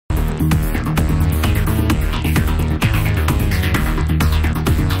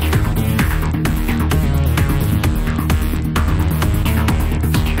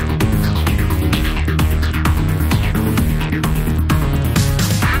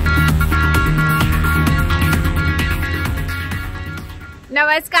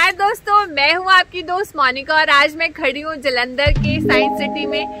नमस्कार दोस्तों, मैं हूं आपकी दोस्त मोनिका और आज मैं खड़ी हूं जालंधर के साइंस सिटी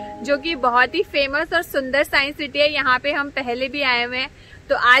में, जो कि बहुत ही फेमस और सुंदर साइंस सिटी है। यहाँ पे हम पहले भी आए हुए हैं,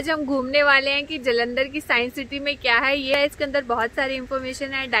 तो आज हम घूमने वाले हैं कि जालंधर की साइंस सिटी में क्या है। ये है, इसके अंदर बहुत सारी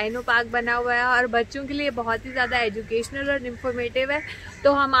इन्फॉर्मेशन है। डायनो पार्क बना हुआ है और बच्चों के लिए बहुत ही ज्यादा एजुकेशनल और इन्फॉर्मेटिव है।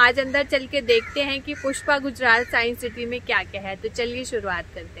 तो हम आज अंदर चल के देखते हैं कि पुष्पा गुजराल साइंस सिटी में क्या क्या है। तो चलिए शुरुआत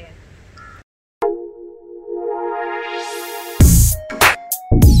करते हैं।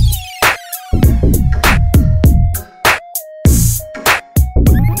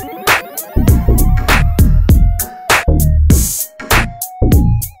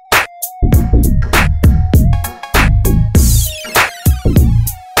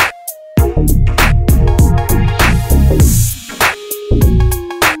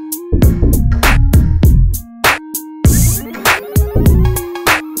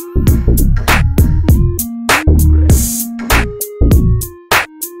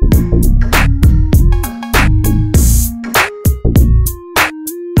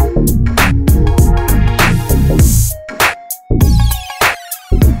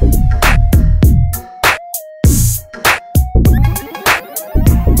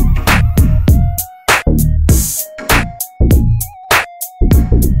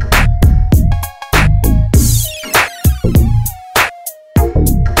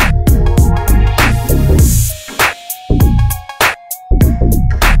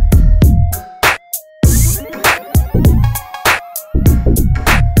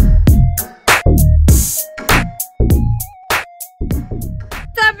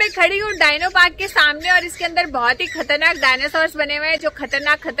 खड़ी हूँ डायनो पार्क के सामने और इसके अंदर बहुत ही खतरनाक डायनासोर्स बने हुए हैं जो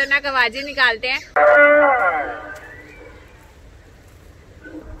खतरनाक आवाजें निकालते हैं।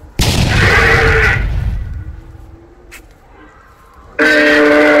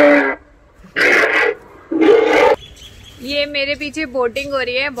 ये मेरे पीछे बोटिंग हो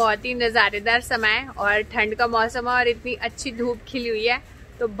रही है। बहुत ही नजारेदार समय और ठंड का मौसम है और इतनी अच्छी धूप खिली हुई है,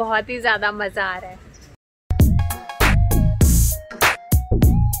 तो बहुत ही ज्यादा मजा आ रहा है।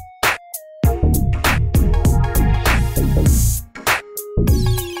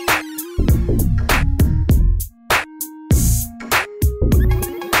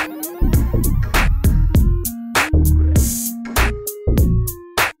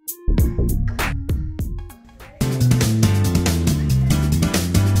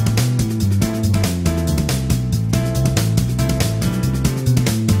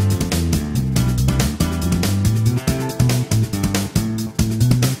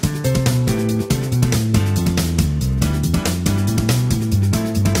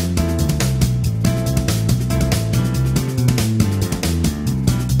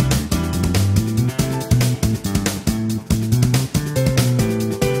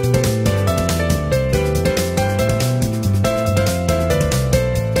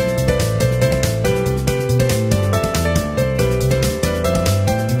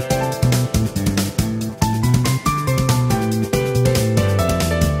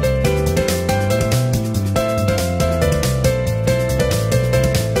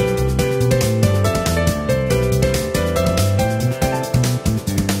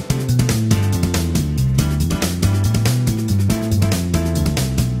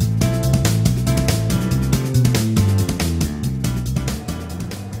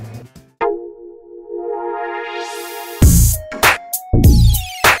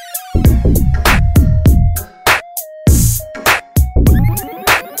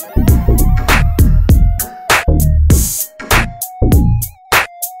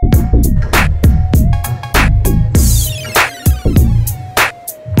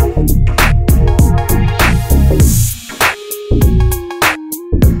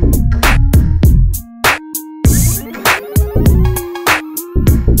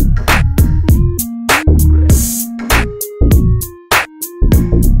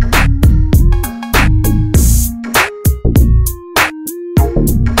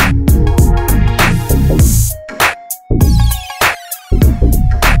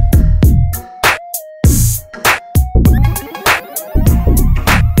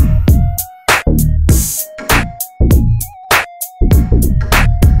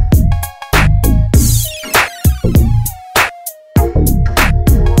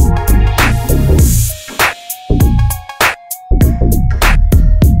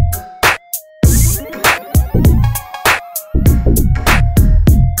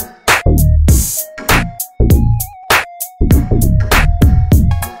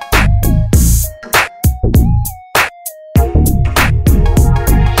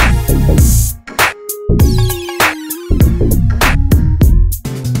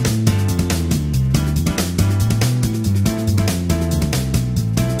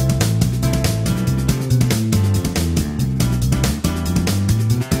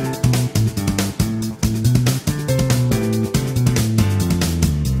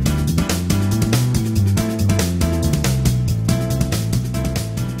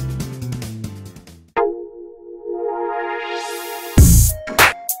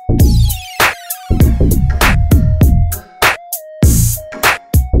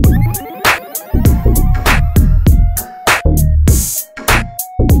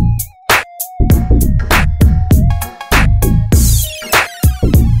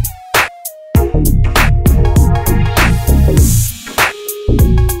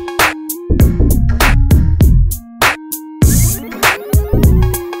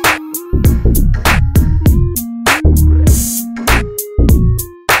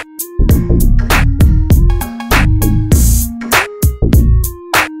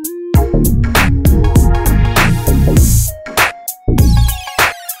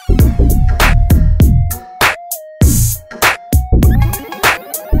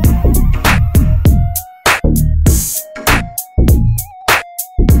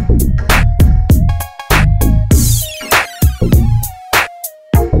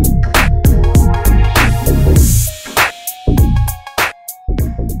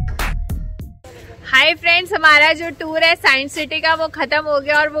 हमारा जो टूर है साइंस सिटी का वो खत्म हो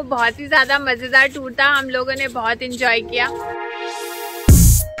गया और वो बहुत ही ज्यादा मजेदार टूर था। हम लोगों ने बहुत एंजॉय किया।